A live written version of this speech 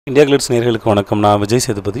India Glitz நேயர்களுக்கு வணக்கம். நான் Vijay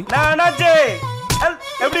Sethupathi.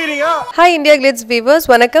 Hi India Glitz viewers,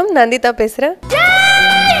 வணக்கம். நந்திதா பேசுறேன்.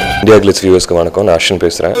 India Glitz viewers-க்கு வணக்கம். நான் அஸ்வின்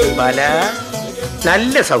பேசுறேன். பல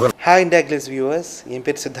நல்ல சகோதரர். Hi India Glitz viewers, என்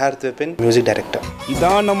பேர் Idharkuthane, music director.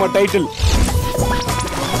 இதான் நம்ம டைட்டில்.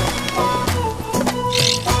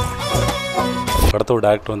 படத்தோட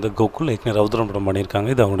டைரக்டர் வந்து கோகுல் of Rowthiram படம் பண்ணியிருக்காங்க.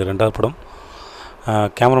 இது அவங்களுடைய ரெண்டாவது படம்.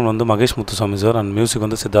 கேமராமேன் வந்து Mahesh Muthusamy sir and music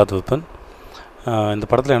வந்து சித்தார்த். இந்த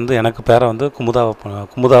படத்தில் வந்து எனக்கு பேரை வந்து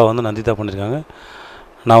குமுதாவை வந்து நந்திதா பண்ணியிருக்காங்க.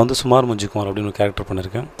 நான் வந்து சுமார் முஞ்சிக்குமார் அப்படின்னு ஒரு கேரக்டர்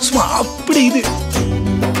பண்ணியிருக்கேன். அப்படி இது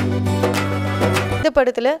இந்த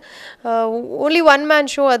படத்தில் only one man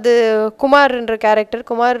show அது குமார்ன்ற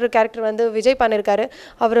கேரக்டர் வந்து விஜய் பண்ணியிருக்காரு.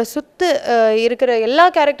 அவரை சுற்றி இருக்கிற எல்லா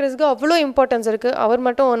கேரக்டர்ஸ்க்கும் அவ்வளோ இம்பார்ட்டன்ஸ் இருக்குது. அவர்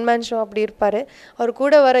மட்டும் ஒன் மேன் ஷோ அப்படி இருப்பார். அவர்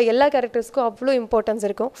கூட வர எல்லா கேரக்டர்ஸ்க்கும் அவ்வளோ இம்பார்ட்டன்ஸ்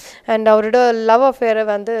இருக்கும். அண்ட் அவரோட லவ் அஃபேரை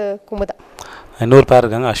வந்து குமுதா. இன்னொரு பேர்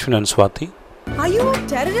இருக்காங்க அஸ்வின் அண்ட் ஸ்வாதி.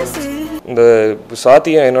 இந்த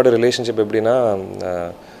சாத்தியும் என்னோட ரிலேஷன்ஷிப் எப்படின்னா,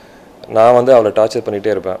 நான் வந்து அவளை டார்ச்சர்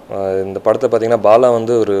பண்ணிகிட்டே இருப்பேன். இந்த படத்தை பார்த்தீங்கன்னா பாலா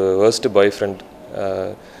வந்து ஒரு வேர்ஸ்ட் பாய் ஃப்ரெண்ட்.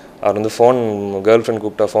 அவர் வந்து கேர்ள் ஃப்ரெண்ட்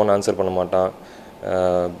கூப்பிட்டா ஃபோன் ஆன்சர் பண்ண மாட்டான்,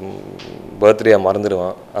 பர்த்டே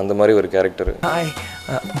மறந்துடுவான், அந்த மாதிரி ஒரு கேரக்டர்.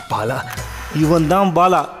 பாலா, இவன் தான்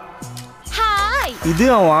பாலா. இது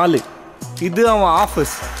அவன் ஆளு, இது அவன்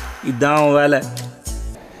ஆஃபீஸ், இதுதான் அவன் வேலை.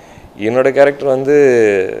 என்னோட கேரக்டர் வந்து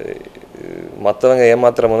மற்றவங்க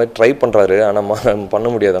ஏமாத்துற மாதிரி ட்ரை பண்ணுறாரு, ஆனால் பண்ண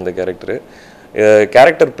முடியாது. அந்த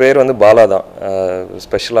கேரக்டர் பேர் வந்து பாலா தான்.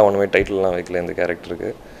 ஸ்பெஷலாக ஒன்றுமே டைட்டில்லாம் வைக்கல இந்த கேரக்டருக்கு.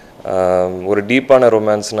 ஒரு டீப்பான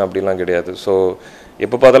ரொமான்ஸ்னு அப்படிலாம் கிடையாது. ஸோ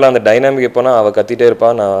எப்போ பார்த்தாலும் அந்த டைனாமிக் எப்போனா அவள் கத்திகிட்டே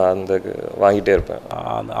இருப்பாள், நான் அந்த வாங்கிட்டே இருப்பேன்.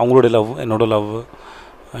 அவங்களுடைய லவ், என்னோட லவ்,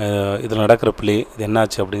 இதில் நடக்கிற பிளே, இது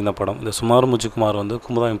என்னாச்சு அப்படிங்கிற படம். இந்த சுமார் முஞ்சிக்குமார் வந்து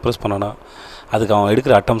குமுதா இம்ப்ரெஸ் பண்ணனா அதுக்கு அவன்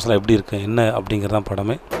எடுக்கிற அட்டம்ஸ்லாம் எப்படி இருக்குது என்ன அப்படிங்கிறதான்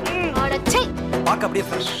படமே.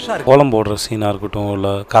 கோலம் போடுற சீனாக இருக்கட்டும்,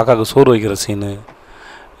 இல்லை காக்காவுக்கு சோறு வைக்கிற சீனு,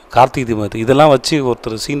 கார்த்திகை தீபத்து, இதெல்லாம் வச்சு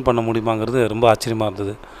ஒருத்தர் சீன் பண்ண முடியுமாங்கிறது ரொம்ப ஆச்சரியமாக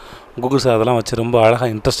இருந்தது. கோகுல் சார் அதெல்லாம் வச்சு ரொம்ப அழகாக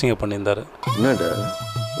இன்ட்ரெஸ்டிங்காக பண்ணியிருந்தார்.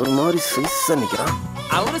 ஒரு மாதிரி சைஸா நிக்கிறான்.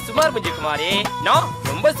 அவரு சுமார் முஞ்சிக்குமாரே, நான்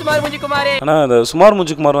ரொம்ப சுமார் முஞ்சிக்குமாரே. ஆனால் இந்த சுமார்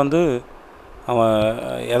முஞ்சிக்குமார் வந்து அவன்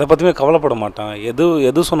எதை பற்றியுமே கவலைப்பட மாட்டான்.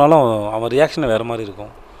 எது சொன்னாலும் அவன் ரியாக்ஷன் வேறு மாதிரி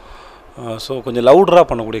இருக்கும். ஸோ கொஞ்சம் லவுடராக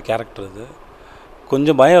பண்ணக்கூடிய கேரக்டர் இது.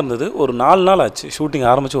 கொஞ்சம் பயம் இருந்தது. ஒரு 4 நாள் ஆச்சு ஷூட்டிங்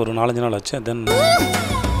ஆரம்பித்து, ஒரு 4-5 நாள் ஆச்சு. தென்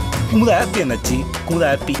குமுதா ஹாப்பி என்னாச்சு? குமுதா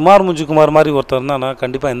ஹாப்பி. சுமார் முஞ்சிக்குமார் மாதிரி ஒருத்தர் இருந்தால் நான்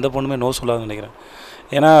கண்டிப்பாக எந்த பொண்ணுமே நோ சொல்லாதுன்னு நினைக்கிறேன்.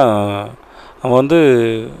 ஏன்னா அவன் வந்து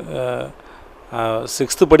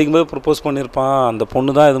 6th படிக்கும்போது ப்ரப்போஸ் பண்ணியிருப்பான். அந்த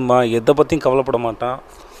பொண்ணு தான் இதுமா, எதை பற்றியும் கவலைப்பட மாட்டான்.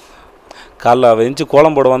 காலைல வெஞ்சு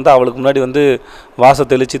கோலம் போட வந்து அவளுக்கு முன்னாடி வந்து வாசை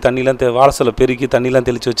தெளித்து தண்ணிலாம் வாசலை பெருக்கி தண்ணிலாம்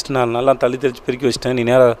தெளித்து வச்சுட்டு, நான் நல்லா தெளித்து பெருக்கி வச்சுட்டேன், நீ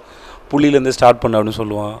நேராக புள்ளியிலேருந்து ஸ்டார்ட் பண்ண அப்படின்னு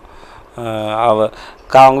சொல்லுவான்.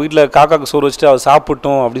 அவங்க வீட்டில் காக்காவுக்கு சோறு வச்சுட்டு அவள்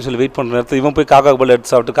சாப்பிட்டோம் அப்படின்னு சொல்லி வெயிட் பண்ணுற நேரத்தில் இவன் போய் காக்காக்கு பல்ல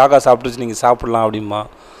எடுத்து சாப்பிட்டு, காக்கா சாப்பிட்டுச்சு நீங்கள் சாப்பிட்லாம் அப்படிமா.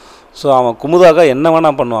 ஸோ அவன் குமுதாக்கா என்ன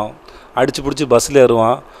வேணால் பண்ணுவான். அடித்து பிடிச்சி பஸ்ஸில்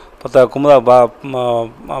ஏறுவான். பார்த்தா குமுதா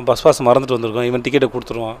பஸ் பாஸ் மறந்துட்டு வந்திருக்கான், இவன் டிக்கெட்டை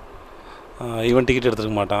கொடுத்துருவான். இவன் டிக்கெட்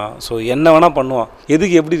எடுத்துருக்க மாட்டான். ஸோ என்ன வேணால் பண்ணுவான்.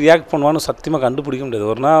 எதுக்கு எப்படி ரியாக்ட் பண்ணுவான்னு சத்தியமாக கண்டுபிடிக்க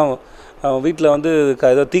முடியாது. ஒரு நாள் அவன் வீட்டில் வந்து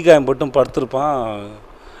ஏதோ தீக்காயம் போட்டும் படுத்துருப்பான்.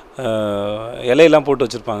 இலையெல்லாம் போட்டு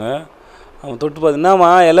வச்சுருப்பாங்க. அவன் தொட்டு பார்த்து, என்னம்மா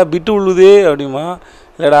எல்லாம் பிட்டு விழுதே அப்படிமா.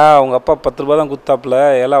 இல்லைடா அவங்க அப்பா 10 ரூபா தான் குத்தாப்புல,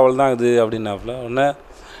 எல்லாம் அவள் தான் இது அப்படின்னாப்புல. உடனே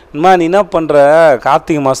இம்மா நீ என்ன பண்ணுற,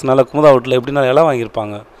 கார்த்திகை மாதம்னால குமுதா வீட்டில் எப்படின்னா இலை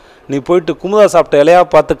வாங்கியிருப்பாங்க, நீ போயிட்டு குமுதா சாப்பிட்ட இலையாக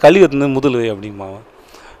பார்த்து கழுவி வந்து முதல் அப்படிமா அவன்.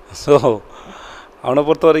 ஸோ அவனை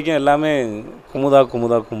பொறுத்த வரைக்கும் எல்லாமே குமுதா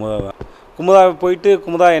தான். குமுதா போயிட்டு,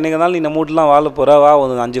 குமுதா என்னைக்கு இருந்தாலும் நீ நம்ம வீட்டிலாம் வாழ போகிற, வா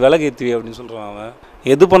ஒரு 5 விலை ஏற்றுவி அப்படின்னு சொல்கிறான். அவன்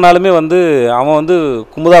எது பண்ணாலுமே வந்து அவன் வந்து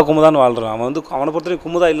குமுதான்னு வாழ்கிறான். அவன் வந்து அவனை பொறுத்தவரைக்கும்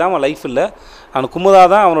குமுதா இல்லாமல் லைஃப் இல்லை. அவன் குமுதா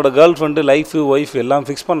தான் அவனோட கேர்ள் ஃப்ரெண்டு, லைஃபு, ஒய்ஃப் எல்லாம்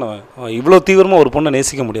ஃபிக்ஸ் பண்ணவன். இவ்வளோ தீவிரமாக ஒரு பொண்ணை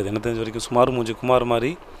நேசிக்க முடியாது. எனக்கு தெரிஞ்ச வரைக்கும் சுமார் முஞ்சிக்குமார்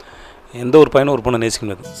மாதிரி எந்த ஒரு பையனும் ஒரு பொண்ணை நேசிக்க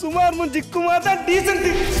முடியாது. சுமார் முஞ்சிக்குமார் தான் டீசன்ட்.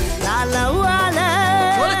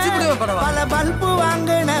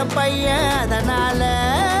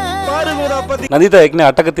 நந்திதா ஏற்கனவே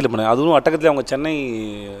அட்டகத்தில் பண்ண, அதுவும் அட்டகத்தில் அவங்க சென்னை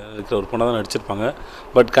இருக்கிற ஒரு பொண்ணை தான் நடிச்சிருப்பாங்க.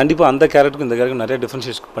 பட் கண்டிப்பாக அந்த கேரக்டருக்கு இந்த கேரக்டர் நிறைய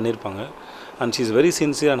டிஃப்ரென்ஷியேட் பண்ணியிருப்பாங்க. And she is very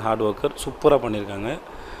sincere and hard worker. சூப்பராக பண்ணியிருக்காங்க.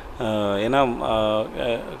 ஏன்னா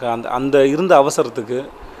அந்த இருந்த அவசரத்துக்கு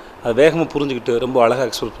அது வேகமாக புரிஞ்சுக்கிட்டு ரொம்ப அழகாக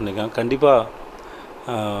எக்ஸ்பிரஸ் பண்ணியிருக்காங்க. கண்டிப்பாக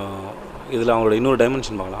இதில் அவங்களோட இன்னொரு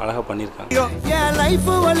டைமென்ஷன் பார்க்கலாம், அழகாக பண்ணியிருக்காங்க.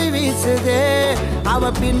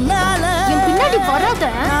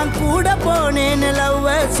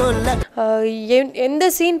 எந்த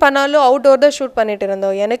சீன் பண்ணாலும் அவுட்டோர் தான் ஷூட் பண்ணிட்டு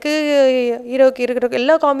இருந்தோம். எனக்கு ஹீரோக்கு இருக்கிற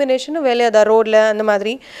எல்லா காம்பினேஷனும் வேலையாக தான், ரோடில் அந்த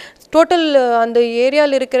மாதிரி டோட்டல் அந்த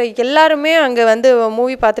ஏரியாவில் இருக்கிற எல்லாருமே அங்கே வந்து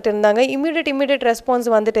மூவி பார்த்துட்டு இருந்தாங்க. இமீடியட் ரெஸ்பான்ஸ்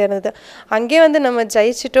வந்துட்டு இருந்தது. அங்கே வந்து நம்ம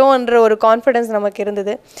ஜெயிச்சிட்டோன்ற ஒரு கான்ஃபிடென்ஸ் நமக்கு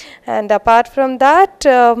இருந்தது. And apart from that but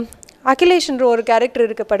அகிலேஷ்ன்ற ஒரு கேரக்டர்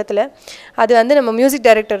இருக்க படத்தில் அது வந்து நம்ம மியூசிக்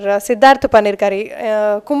டைரக்டர் சித்தார்த் பண்ணியிருக்காரு.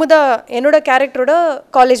 குமுதா என்னோட கேரக்டரோட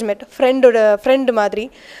காலேஜ்மேட் ஃப்ரெண்டு மாதிரி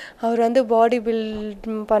அவர் வந்து பாடி பில்ட்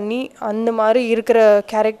பண்ணி அந்த மாதிரி இருக்கிற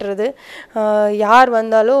கேரக்டர் இது. யார்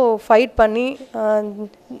வந்தாலும் ஃபைட் பண்ணி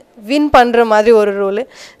வின் பண்ணுற மாதிரி ஒரு ரோலு.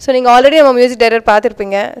 ஸோ நீங்கள் ஆல்ரெடி நம்ம மியூசிக் டைரக்டர்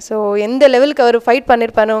பார்த்துருப்பீங்க. ஸோ எந்த லெவலுக்கு அவர் ஃபைட்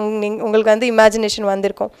பண்ணியிருப்பாரு உங்களுக்கு வந்து இமேஜினேஷன்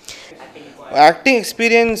வந்திருக்கும். Acting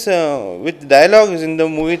experience with dialogues in the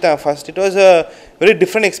movie first it was a very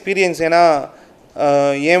different experience. ஏன்னா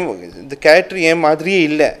the character ஏன் மாதிரியே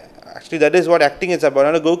இல்லை. Actually that is what acting is about.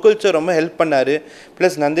 ஆனால் கோகுல் சார் ரொம்ப ஹெல்ப் பண்ணார்.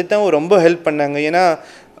 ப்ளஸ் நந்திதாவும் ரொம்ப ஹெல்ப் பண்ணாங்க. ஏன்னா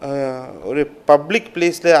ஒரு பப்ளிக்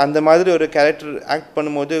பிளேஸில் அந்த மாதிரி ஒரு கேரக்டர் ஆக்ட்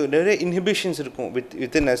பண்ணும்போது நிறைய இன்ஹிபிஷன்ஸ் இருக்கும்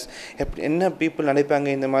வித்தின் அஸ். என்ன பீப்புள் நினைப்பாங்க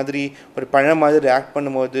இந்த மாதிரி ஒரு பழம் மாதிரி ஆக்ட்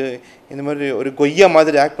பண்ணும்போது, இந்த மாதிரி ஒரு கொய்யா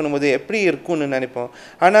மாதிரி ஆக்ட் பண்ணும்போது எப்படி இருக்கும்னு நினைப்போம்.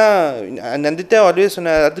 ஆனால் நந்திதா ஆல்வேஸ்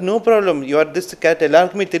சொன்னார், அது no problem, you are this character,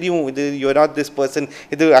 எல்லாருக்குமே தெரியும் இது you are not this person,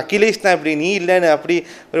 இது அகிலேஷ் தான் இப்படி, நீ இல்லைன்னு. அப்படி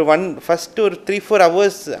ஒரு ஃபஸ்ட்டு ஒரு 3-4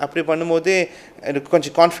 hours அப்படி பண்ணும்போதே எனக்கு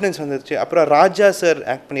கொஞ்சம் கான்ஃபிடென்ஸ் வந்துருச்சு. அப்புறம் ராஜா சார்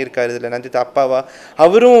ஆக்ட் பண்ணியிருக்காரு இதில் நந்திதா அப்பாவா.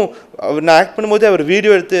 அவர் நான் ஆக்ட் பண்ணும்போது அவர்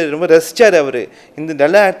வீடியோ எடுத்து ரொம்ப ரசித்தார். அவர் இந்த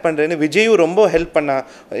நல்லா ஆக்ட் பண்ணுறேன்னு. விஜயும் ரொம்ப ஹெல்ப் பண்ணான்.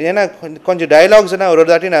 ஏன்னா கொஞ்சம் டைலாக்ஸ்னால் ஒரு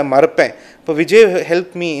தாட்டி நான் மறப்பேன். இப்போ விஜய்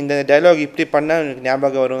ஹெல்ப் மீ, இந்த டைலாக் இப்படி பண்ணால் எனக்கு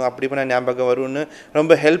ஞாபகம் வரும், அப்படி பண்ணால் ஞாபகம் வரும்னு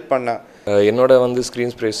ரொம்ப ஹெல்ப் பண்ணான். என்னோட வந்து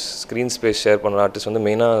ஸ்க்ரீன் ஸ்பேஸ் ஷேர் பண்ணுற ஆர்டிஸ்ட் வந்து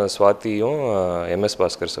மெயினாக ஸ்வாதியும் MS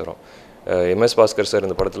பாஸ்கர் சாரும். MS பாஸ்கர் சார்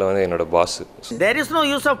இந்த படத்தில் வந்து என்னோட pass. There is no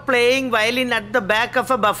use of playing violin at the back of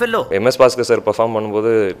a buffalo. MS Bhaskar sir perform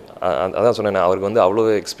பண்ணும்போது அதான் சொன்னேன், அவருக்கு வந்து அவ்வளோ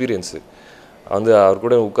எக்ஸ்பீரியன்ஸு. வந்து அவர்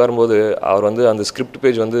கூட உட்காரும்போது அவர் வந்து அந்த ஸ்கிரிப்ட்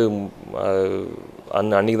பேஜ் வந்து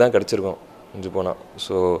அன்றைக்கி தான் கிடச்சிருக்கோம் கொஞ்சம் போனால்.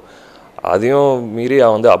 ஸோ அதையும் மீறி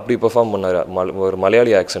அவர் வந்து அப்படி பெர்ஃபார்ம் பண்ணார் ஒரு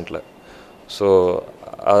மலையாளி ஆக்சென்ட்டில். ஸோ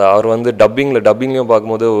அவர் வந்து டப்பிங்லேயும்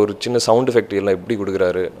பார்க்கும்போது ஒரு சின்ன சவுண்ட் எஃபெக்ட் எல்லாம் எப்படி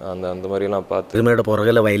கொடுக்குறாரு அந்த மாதிரிலாம் பார்த்து இதுமேட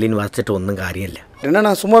புறகில் வயலின் வாசிச்சுட்டு ஒன்றும் காரியம் இல்லை.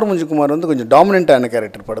 என்னன்னா சுமார் முஞ்சுகுமார் வந்து கொஞ்சம் டாமினண்ட்டான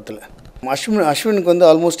கேரக்டர் படத்தில். அஸ்வினுக்கு வந்து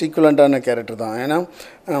ஆல்மோஸ்ட் ஈக்குவலண்ட்டான கேரக்டர் தான். ஏன்னா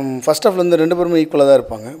ஃபஸ்ட் ஆஃப்லேருந்து 2 பேருமே ஈக்குவலாக தான்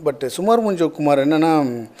இருப்பாங்க. பட் சுமார் முஞ்சுகுமார் என்னென்னா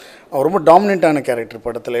அவர் ரொம்ப டாமினண்ட்டான கேரக்டர்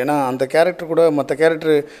படத்தில். ஏன்னா அந்த கேரக்டர் கூட மற்ற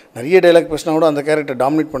கேரக்டர் நிறைய டைலாக் பேசினா கூட அந்த கேரக்டர்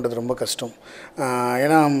டாமினேட் பண்ணுறது ரொம்ப கஷ்டம்.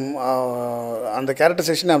 ஏன்னா அந்த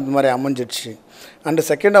கேரக்டரைசேஷன் அந்த மாதிரி அமைஞ்சிடுச்சு. அண்டு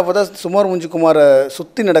செகண்ட் ஆஃப் தான் சுமார் முஞ்சுகுமாரை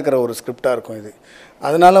சுற்றி நடக்கிற ஒரு ஸ்கிரிப்டாக இருக்கும் இது.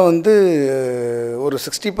 அதனால் வந்து ஒரு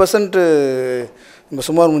 60% இந்த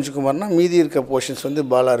சுமார் முஞ்சுகுமார்னால் மீதி இருக்க போர்ஷன்ஸ் வந்து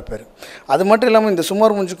பாலா இருப்பார். அது மட்டும் இல்லாமல் இந்த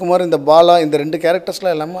சுமார் முஞ்சுகுமார், இந்த பாலா, இந்த 2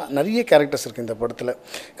 கேரக்டர்ஸ்லாம் இல்லாமல் நிறைய கேரக்டர்ஸ் இருக்குது இந்த படத்தில்.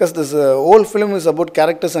 Because this whole film is about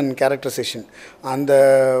characters and characterisation. அந்த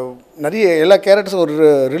நிறைய எல்லா கேரக்டர்ஸும் ஒரு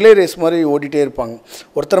ரிலே ரேஸ் மாதிரி ஓடிட்டே இருப்பாங்க.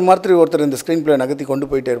 ஒருத்தர் மாதிரி ஒருத்தர் இந்த ஸ்க்ரீன் பிளே நகர்த்தி கொண்டு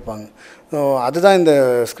போயிட்டே இருப்பாங்க. அதுதான் இந்த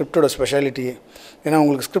ஸ்கிரிப்டோட ஸ்பெஷாலிட்டியே. ஏன்னா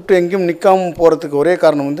உங்களுக்கு ஸ்கிரிப்ட் எங்கேயும் நிற்காமல் போகிறதுக்கு ஒரே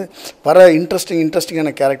காரணம் வந்து வர இன்ட்ரெஸ்டிங்கான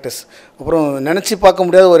கேரக்டர்ஸ். அப்புறம் நினச்சி பார்க்க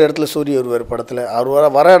முடியாத ஒரு இடத்துல சூரிய வருவார் படத்தில்.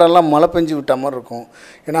 அவர் வர இடம்லாம் மழை பெஞ்சு விட்ட மாதிரி இருக்கும்.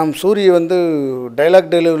 ஏன்னா சூரிய வந்து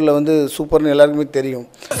டைலாக் டெலிவரியில் வந்து சூப்பர்னு எல்லாருக்குமே தெரியும்.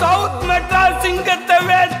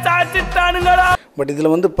 பட்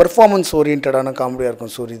இதில் வந்து பெர்ஃபார்மன்ஸ் ஓரியன்டான காமெடியாக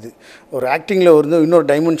இருக்கும் சூரிய. இது ஒரு ஆக்டிங்கில் வந்து இன்னொரு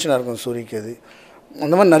டைமென்ஷனாக இருக்கும் சூரியக்கு. அது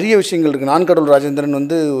அந்த மாதிரி நிறைய விஷயங்கள் இருக்குது. நான் கடவுள் ராஜேந்திரன்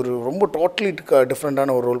வந்து ஒரு ரொம்ப டோட்டலி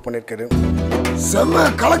டிஃப்ரெண்ட்டான ஒரு ரோல் பண்ணியிருக்காரு.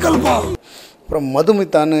 அப்புறம்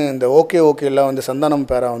மதுமிதான்னு இந்த ஓகே எல்லாம் வந்து சந்தானம்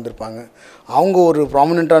பேராக வந்திருப்பாங்க. அவங்க ஒரு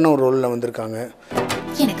ப்ராமினெண்ட்டான ஒரு ரோலில் வந்திருக்காங்க.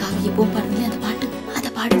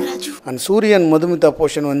 அண்ட் சூரியன் மதுமிதா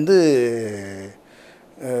போர்ஷன் வந்து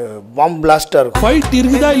பாம் பிளாஸ்டாக இருக்கும். ஃபைட்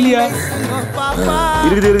இருக்குதா இல்லையா?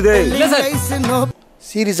 இருக்குது இல்லை சார்.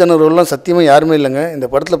 சீரியஸான ரோல்லாம் சத்தியமாக யாருமே இல்லைங்க. இந்த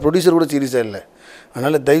படத்தில் ப்ரொடியூசர் கூட சீரியஸாக இல்லை.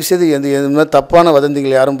 அதனால் தயவுசெய்து எந்த தப்பான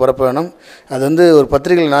வதந்திகள் யாரும் பரப்ப வேணாம். அது வந்து ஒரு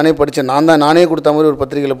பத்திரிகையில் நானே படித்தேன். நானே கொடுத்த மாதிரி ஒரு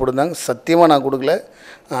பத்திரிகையில் போட்டிருந்தாங்க. சத்தியமாக நான் கொடுக்கல.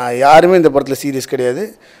 யாருமே இந்த படத்தில் சீரியஸ் கிடையாது.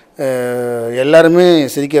 எல்லாருமே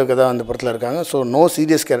சிரிக்க வைக்க தான் அந்த படத்தில் இருக்காங்க. ஸோ நோ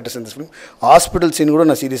சீரியஸ் கேரக்டர்ஸ் இந்த ஃபிலிம். ஹாஸ்பிட்டல் சீன் கூட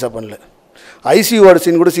நான் சீரியஸாக பண்ணல. ICU வார்டு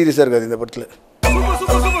சீன் கூட சீரியஸாக இருக்காது இந்த படத்தில்.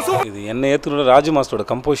 இது என்னை ஏற்றுக்கிற ராஜு மாஸ்டரோட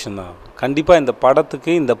கம்போசிஷன் தான். கண்டிப்பாக இந்த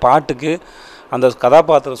படத்துக்கு, இந்த பாட்டுக்கு அந்த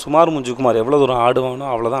கதாபாத்திரம் சுமார் முஞ்சுகுமார் எவ்வளோ தூரம் ஆடுவானோ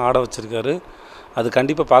அவ்வளோதான் ஆட வச்சுருக்காரு. அது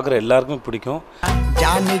கண்டிப்பாக பார்க்குற எல்லாருக்குமே பிடிக்கும்.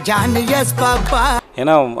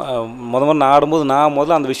 ஏன்னா முதல்ல நான் ஆடும்போது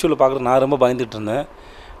முதல்ல அந்த விஷுவலில் பார்க்குறது நான் ரொம்ப பயந்துட்டு இருந்தேன்.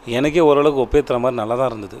 எனக்கே ஓரளவுக்கு ஒப்பேற்றுற மாதிரி நல்லா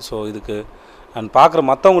தான் இருந்தது. ஸோ இதுக்கு பார்க்குற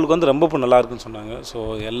மற்றவங்களுக்கு வந்து ரொம்ப நல்லா இருக்குன்னு சொன்னாங்க. ஸோ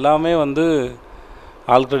எல்லாமே வந்து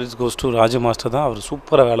all credits goes to Raju master தான். அவர்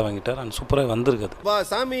சூப்பராக வேலை வாங்கிட்டார். அண்ட் சூப்பராக வந்திருக்குது.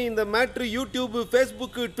 சாமி இந்த மேட்ரு யூடியூப்,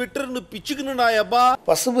 ஃபேஸ்புக், ட்விட்டர்னு பிச்சுக்கணும்டாயப்பா.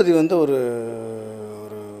 பசுபதி வந்து ஒரு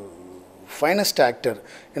ஃபைனஸ்ட் ஆக்டர்.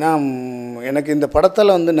 ஏன்னா எனக்கு இந்த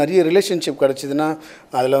படத்தில் வந்து நிறைய ரிலேஷன்ஷிப் கிடச்சிதுன்னா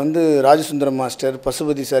அதில் வந்து ராஜசுந்தரம் மாஸ்டர்,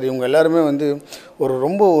 பசுபதி சார், இவங்க எல்லாருமே வந்து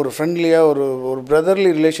ரொம்ப ஒரு ஃப்ரெண்ட்லியாக ஒரு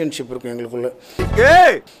பிரதர்லி ரிலேஷன்ஷிப் இருக்கும் எங்களுக்குள்ளே.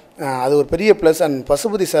 அது ஒரு பெரிய ப்ளஸ். அண்ட்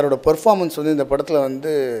பசுபதி சாரோட பெர்ஃபார்மன்ஸ் வந்து இந்த படத்தில்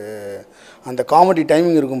வந்து அந்த காமெடி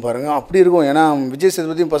டைமிங் இருக்கும் பாருங்கள், அப்படி இருக்கும். ஏன்னா விஜய்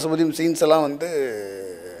சேதுபதியும் பசுபதியும் சீன்ஸ் எல்லாம் வந்து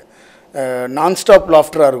நான்ஸ்டாப்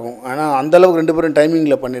லாஃப்டராக இருக்கும். ஆனால் அந்தளவுக்கு 2 பேரும்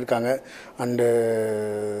டைமிங்கில் பண்ணியிருக்காங்க. அண்டு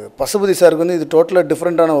பசுபதி சாருக்கு வந்து இது டோட்டலாக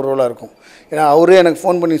டிஃப்ரெண்ட்டான ஒரு ரோலாக இருக்கும். ஏன்னா அவரே எனக்கு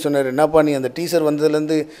ஃபோன் பண்ணி சொன்னார், என்னப்பா நீ அந்த டீசர்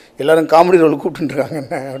வந்ததுலேருந்து எல்லோரும் காமெடி ரோல் கூப்பிட்டுருக்காங்க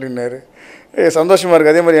என்ன அப்படின்னாரு. சந்தோஷமாக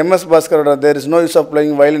இருக்குது. அதே மாதிரி MS பாஸ்கரோட there is no use of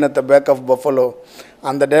playing violin at the back of buffalo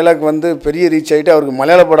அந்த டைலாக் வந்து பெரிய ரீச் ஆகிட்டு அவருக்கு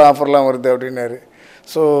மலையாள படம் ஆஃபர்லாம் வருது அப்படின்னாரு.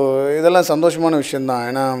 ஸோ இதெல்லாம் சந்தோஷமான விஷயந்தான்.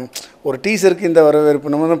 ஏன்னா ஒரு டீசருக்கு இந்த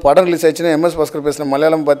வரவேற்பு. நம்ம வந்து படம் ரிலீஸ் ஆயிடுச்சுன்னா MS பாஸ்கர் பேசின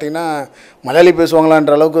மலையாளம் பார்த்திங்கன்னா மலையாளி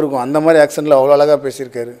பேசுவாங்களான்ற அளவுக்கு இருக்கும். அந்த மாதிரி ஆக்சென்ட்டில் அவ்வளோ அழகாக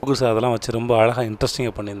பேசியிருக்காரு. சார் அதெல்லாம் வச்சு ரொம்ப அழகாக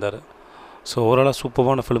இன்ட்ரெஸ்டிங்காக பண்ணியிருந்தார். ஸோ ஓவராலாக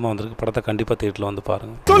சூப்பரான ஃபிலிமாக வந்திருக்கு. படத்தை கண்டிப்பாக தியேட்டரில் வந்து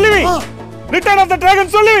பாருங்கள். Return of the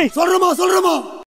dragon சொல்லுவி சொல்றமா